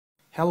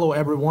Hello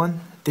everyone,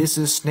 this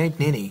is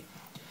snakeninny.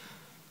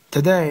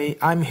 Today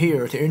I'm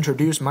here to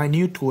introduce my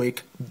new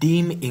tweak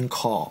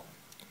DimInCall.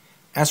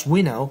 As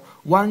we know,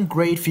 one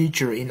great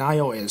feature in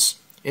iOS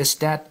is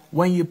that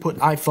when you put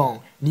iPhone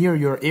near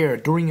your ear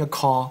during a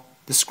call,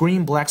 the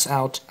screen blacks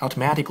out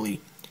automatically,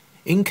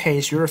 in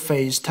case your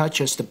face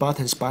touches the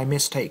buttons by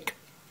mistake.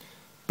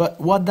 But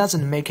what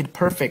doesn't make it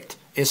perfect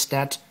is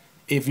that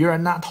if you are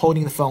not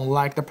holding the phone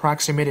like the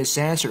proximity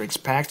sensor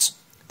expects,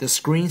 the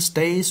screen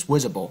stays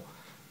visible,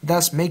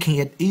 thus making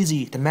it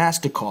easy to miss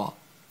the call.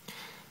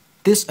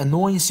 This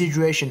annoying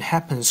situation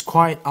happens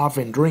quite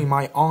often during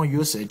my own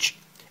usage,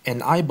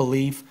 and I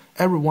believe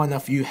every one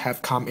of you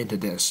have come into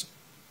this.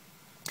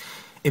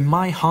 In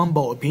my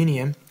humble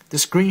opinion, the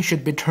screen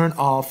should be turned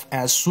off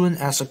as soon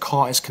as a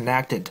call is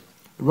connected,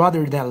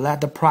 rather than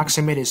let the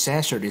proximity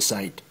sensor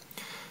decide.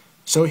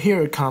 So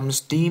here comes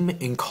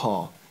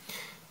DimInCall.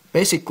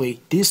 Basically,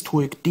 this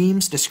tweak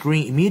dims the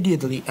screen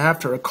immediately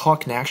after a call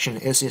connection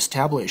is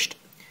established,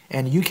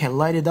 and you can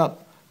light it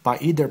up by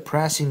either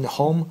pressing the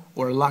home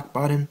or lock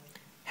button,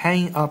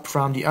 hanging up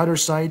from the other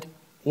side,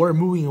 or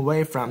moving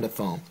away from the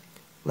phone.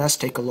 Let's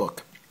take a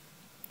look.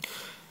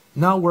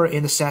 Now we're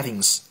in the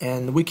settings,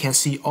 and we can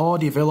see all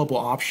the available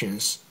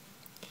options.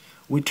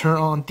 We turn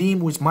on dim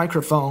with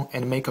microphone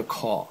and make a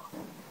call.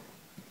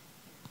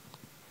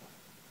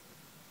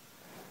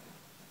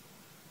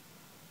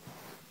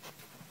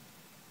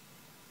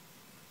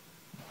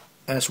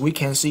 As we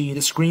can see,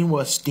 the screen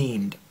was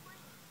dimmed.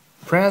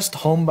 Press the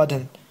home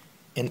button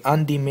and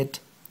undim it.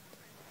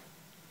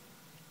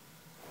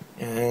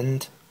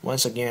 And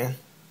once again,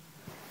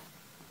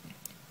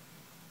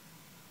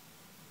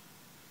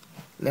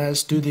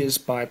 let's do this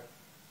by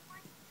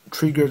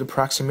trigger the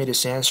proximity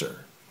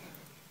sensor.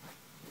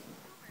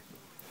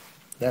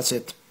 That's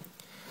it.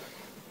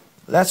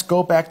 Let's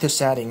go back to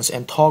settings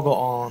and toggle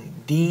on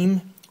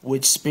dim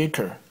with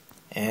speaker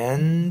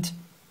and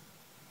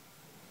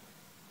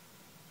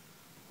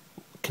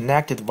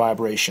connected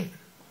vibration.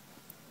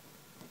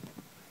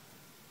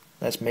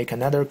 Let's make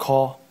another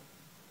call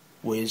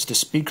with the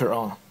speaker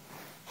on.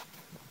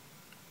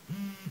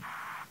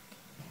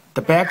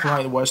 The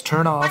backlight was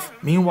turned off,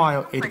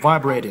 meanwhile it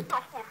vibrated.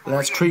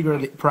 Let's trigger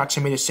the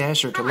proximity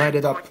sensor to light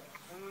it up.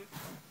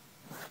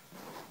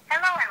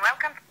 Hello and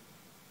welcome.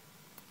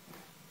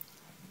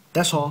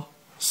 That's all.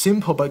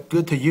 Simple but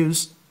good to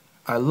use.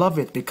 I love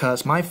it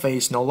because my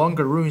face no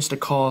longer ruins the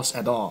calls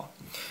at all.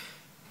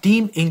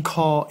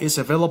 DimInCall is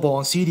available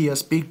on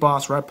Cydia's Big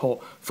Boss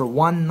repo for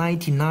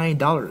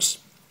 $199.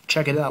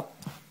 Check it out.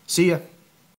 See ya.